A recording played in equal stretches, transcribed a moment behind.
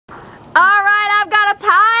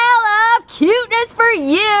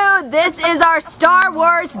you. This is our Star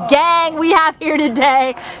Wars gang we have here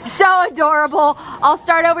today. So adorable. I'll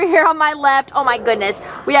start over here on my left. Oh my goodness.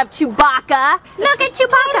 We have Chewbacca. Look at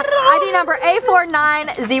Chewbacca. ID number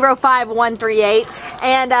A4905138.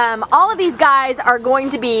 And all of these guys are going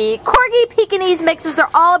to be Corgi Pekingese mixes. They're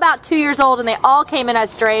all about 2 years old and they all came in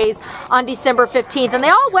as strays on December 15th. And they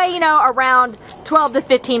all weigh, around 12 to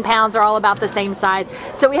 15 pounds. Are all about the same size.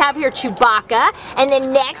 So we have here Chewbacca. And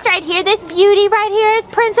then next right here, this beauty right here is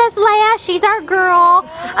Princess Leia. She's our girl.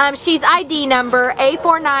 She's ID number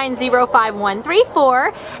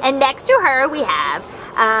A4905134. And next to her we have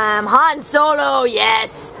Han Solo,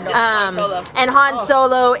 yes. Han Solo. And Han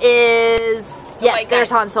Solo is... Yes, there's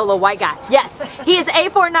Han Solo, white guy. Yes, he is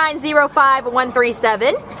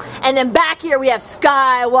A4905137. And then back here we have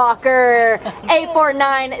Skywalker,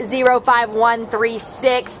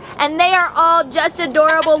 A4905136. And they are all just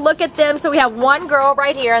adorable. Look at them. So we have one girl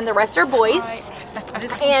right here and the rest are boys.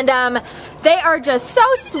 And they are just so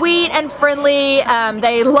sweet and friendly.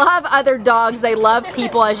 They love other dogs. They love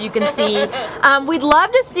people, as you can see. We'd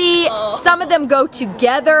love to see some of them go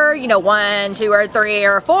together, 1, 2, or 3,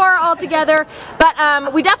 or 4 all together. But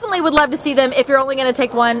we definitely would love to see them, if you're only going to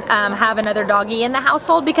take one, have another doggy in the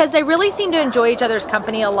household, because they really seem to enjoy each other's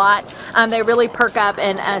company a lot. They really perk up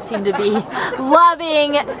and seem to be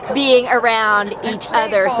loving being around each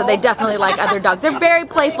other. So they definitely like other dogs. They're very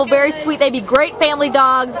playful, very sweet. They'd be great family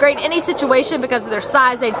dogs, great in any situation. Because of their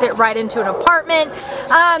size, they'd fit right into an apartment.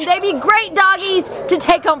 They'd be great doggies to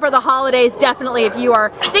take home for the holidays. Definitely, if you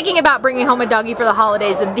are thinking about bringing home a doggie for the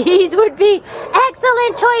holidays, then these would be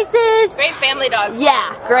excellent choices. Great family dogs.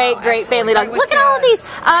 Yeah, great family dogs. Look at all of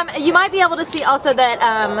these. You might be able to see also that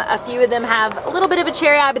a few of them have a little bit of a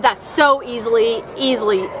cherry eye, but that's so easily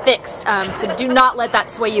fixed. So do not let that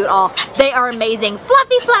sway you at all. They are amazing.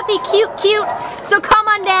 Fluffy, cute. So come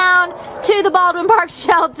on down to the Baldwin Park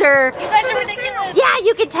shelter. You guys are ridiculous. Yeah,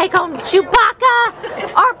 you can take home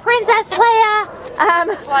Chewbacca or Princess Leia,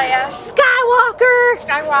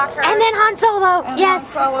 Skywalker, and then Han Solo.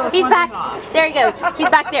 Yes, he's back. There he goes. He's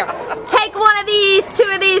back there. Take one of these,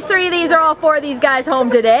 2 of these, 3 of these, or all 4 of these guys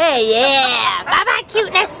home today. Yeah. Bye-bye,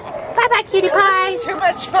 cuteness. Bye-bye, cutie pie. This is too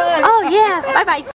much fun. Oh, yeah. Bye-bye.